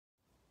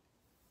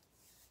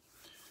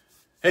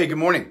Hey, good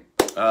morning.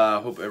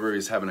 Hope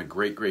everybody's having a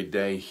great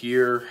day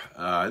here.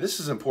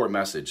 This is an important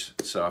message,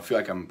 so I feel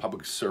like I'm a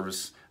public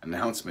service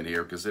announcement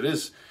here because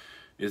it's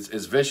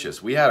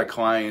vicious. We had a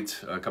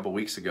client a couple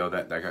weeks ago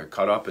that got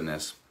caught up in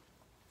this.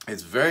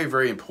 It's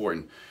very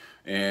important,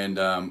 and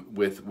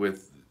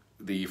with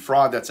the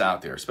fraud that's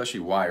out there, especially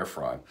wire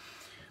fraud.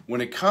 When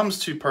it comes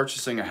to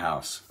purchasing a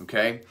house,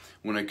 okay,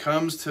 when it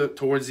comes to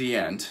towards the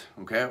end,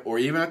 okay, or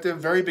even at the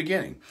very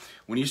beginning,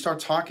 when you start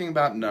talking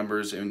about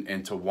numbers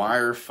and to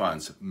wire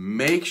funds,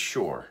 make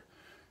sure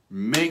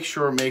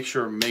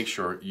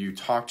you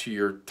talk to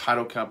your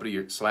title company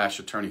 /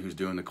 attorney who's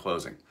doing the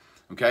closing,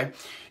 okay?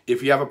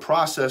 If you have a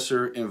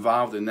processor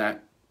involved in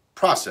that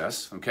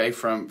process, okay,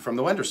 from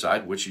the lender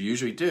side, which you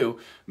usually do,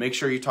 make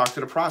sure you talk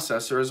to the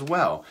processor as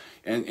well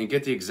and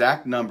get the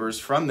exact numbers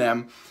from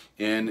them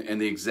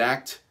and the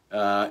exact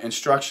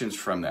instructions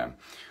from them.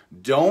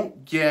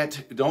 Don't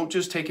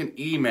just take an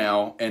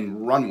email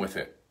and run with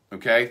it,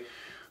 okay?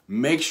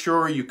 Make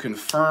sure you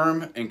confirm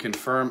with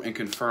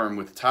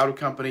the title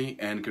company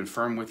and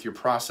confirm with your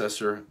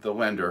processor, the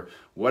lender,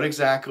 what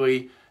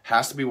exactly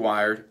has to be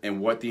wired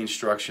and what the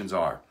instructions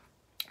are.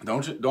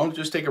 Don't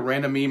just take a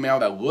random email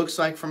that looks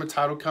like from a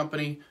title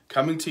company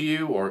coming to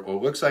you or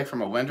looks like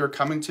from a lender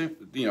coming to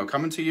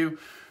you.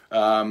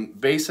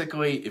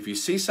 Basically, if you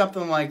see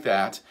something like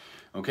that,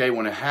 okay,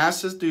 when it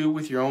has to do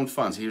with your own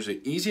funds, here's the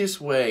easiest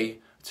way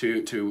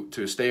to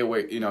stay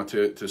away,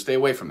 to stay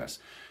away from this.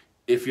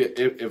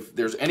 If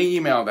there's any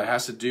email that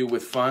has to do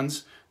with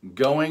funds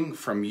going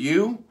from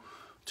you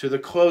to the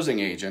closing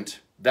agent,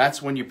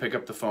 that's when you pick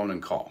up the phone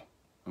and call,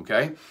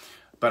 okay?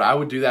 But I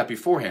would do that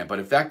beforehand. But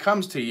if that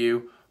comes to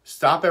you,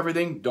 stop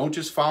everything. Don't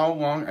just follow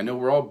along. I know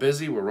we're all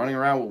busy. We're running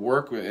around with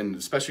work, and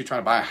especially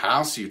trying to buy a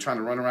house. So you're trying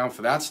to run around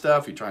for that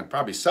stuff. You're trying to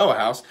probably sell a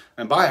house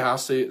and buy a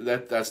house. So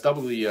that's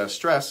double the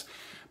stress.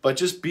 But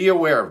just be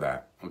aware of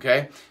that,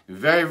 okay?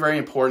 Very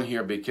important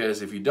here,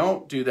 because if you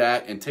don't do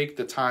that and take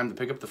the time to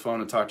pick up the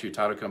phone and talk to your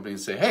title company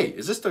and say, hey,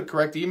 is this the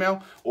correct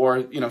email?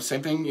 Or,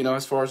 same thing,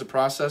 as far as the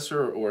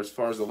processor or as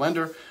far as the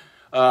lender,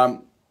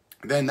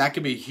 then that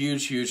could be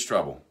huge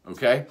trouble,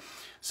 okay?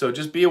 So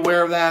just be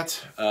aware of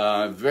that.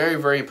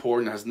 Very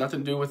important. It has nothing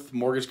to do with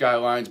mortgage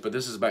guidelines, but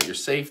this is about your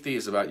safety,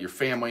 it's about your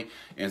family,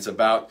 and it's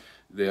about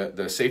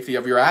the safety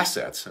of your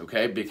assets,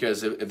 okay?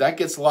 Because if that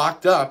gets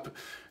locked up,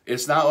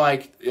 it's not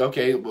like,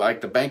 okay, like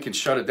the bank can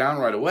shut it down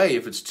right away.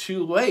 If it's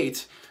too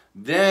late,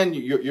 then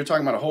you're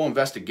talking about a whole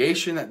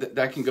investigation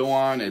that can go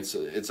on. It's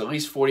at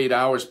least 48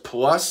 hours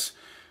plus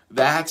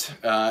that,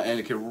 and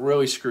it can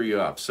really screw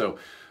you up. So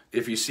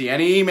if you see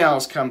any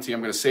emails come to you,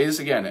 I'm going to say this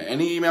again,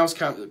 any emails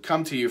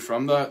come to you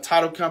from the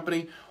title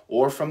company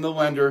or from the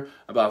lender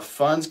about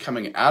funds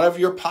coming out of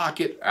your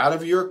pocket, out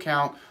of your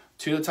account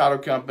to the title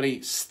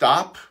company,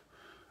 stop,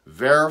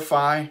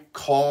 verify,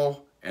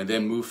 call, and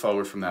then move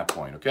forward from that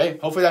point, okay?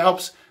 Hopefully that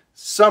helps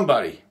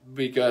somebody,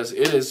 because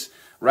it is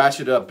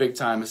ratcheted up big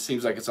time. It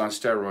seems like it's on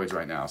steroids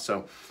right now.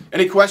 So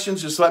any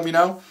questions, just let me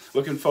know.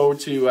 Looking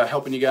forward to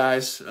helping you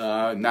guys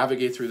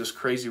navigate through this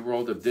crazy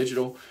world of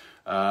digital.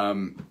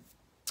 And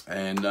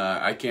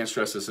I can't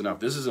stress this enough.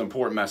 This is an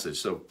important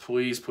message. So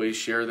please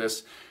share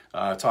this.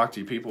 Talk to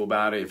your people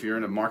about it. If you're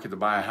in the market to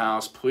buy a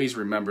house, please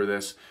remember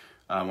this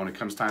when it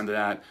comes time to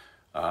that.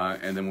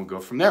 And then we'll go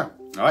from there.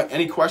 All right,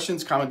 any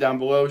questions, comment down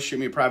below, shoot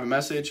me a private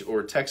message,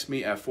 or text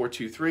me at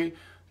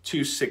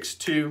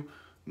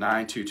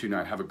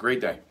 423-262-9229. Have a great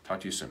day.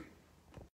 Talk to you soon.